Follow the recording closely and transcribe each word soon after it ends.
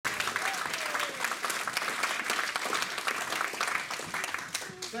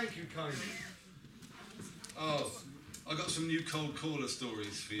Thank you kindly. Oh, I got some new cold caller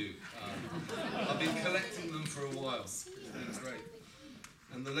stories for you. I've been collecting them for a while. It's been great.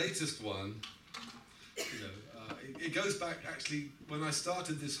 And the latest one, it goes back actually when I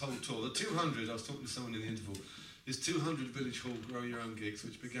started this whole tour. The 200, I was talking to someone in the interval, is 200 Village Hall Grow Your Own Gigs,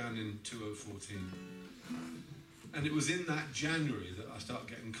 which began in 2014. And it was in that January that I started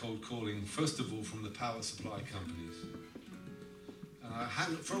getting cold calling, first of all from the power supply companies.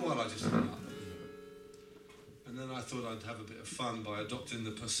 And for a while I just hung up. And then I thought I'd have a bit of fun by adopting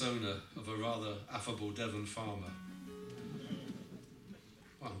the persona of a rather affable Devon farmer.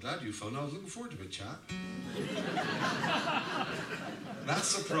 Well, I'm glad you phoned. I was looking forward to a chat. That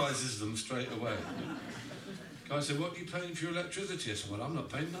surprises them straight away. Guy said, what are you paying for your electricity? I said, well, I'm not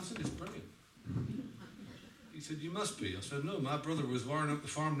paying nothing. It's brilliant. He said, you must be. I said, no, my brother was wiring up the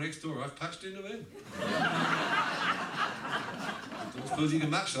farm next door. I've patched into him. I don't suppose you can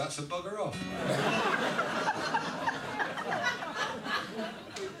match that, so bugger off.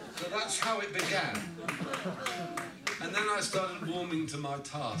 So that's how it began. And then I started warming to my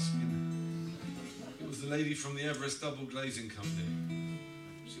task. It was the lady from the Everest Double Glazing Company.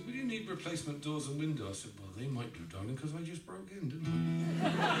 She said, well, you need replacement doors and windows. I said, well, they might do, darling, because I just broke in, didn't I?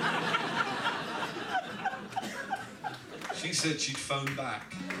 She said she'd phone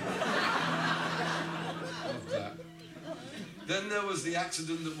back. Love that. Then there was the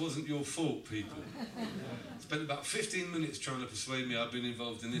accident that wasn't your fault, people. Spent about 15 minutes trying to persuade me I'd been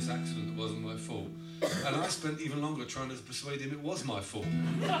involved in this accident that wasn't my fault. And I spent even longer trying to persuade him it was my fault.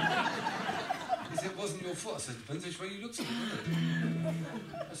 He said, it wasn't your fault. I said, depends which way you look at it, doesn't it?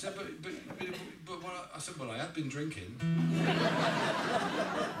 I said, but I said, well, I had been drinking.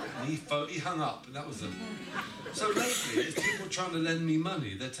 And he hung up, and that was it. So lately, as people are trying to lend me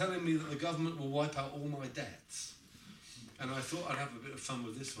money, they're telling me that the government will wipe out all my debts. And I thought I'd have a bit of fun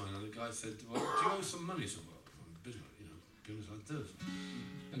with this one. And the guy said, well, do you owe some money? I said, well, I'm a bit of it, business like this.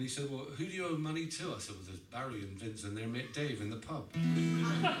 And he said, well, who do you owe money to? I said, well, there's Barry and Vince and their mate Dave in the pub. He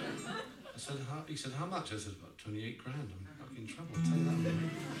said, how much? I said, about 28 grand. I'm fucking in trouble, I'll tell you that.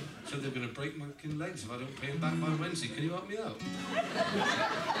 He said, they're going to break my fucking legs if I don't pay them back by Wednesday. Can you help me out?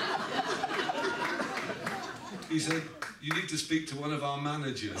 He said, you need to speak to one of our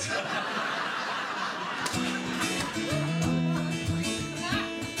managers.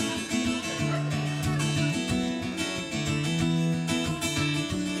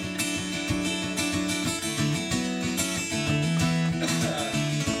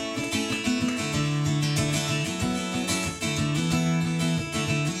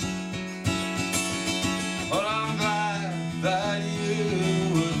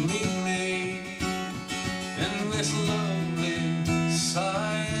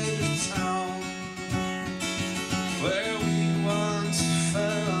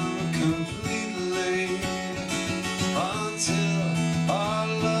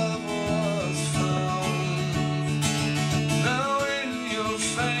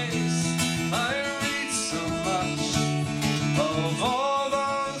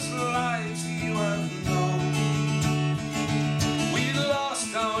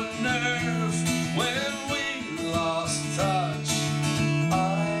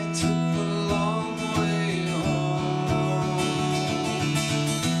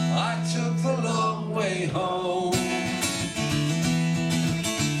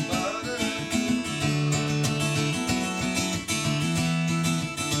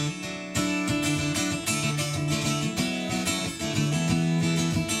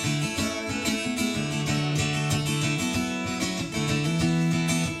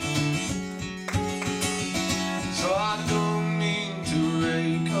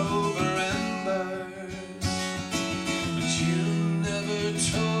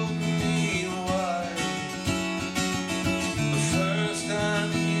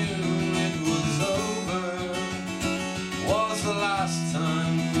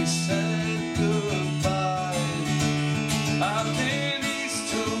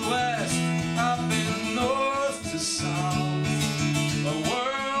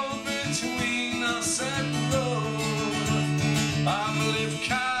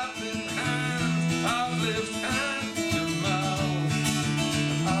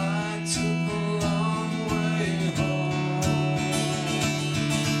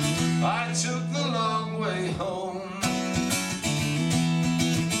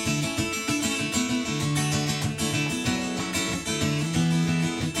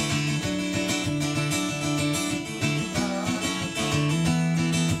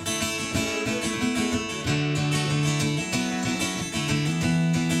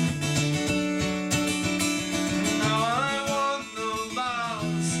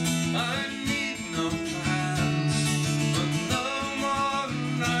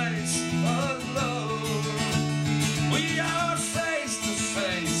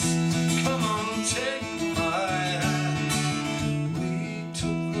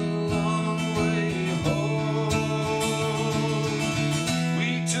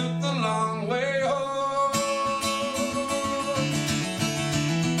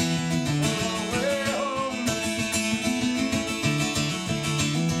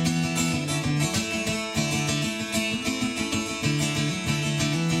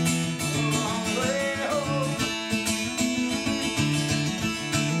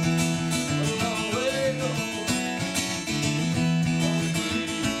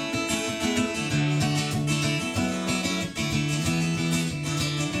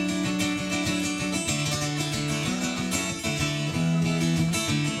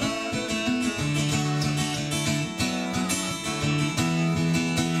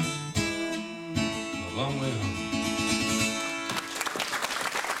 long way home.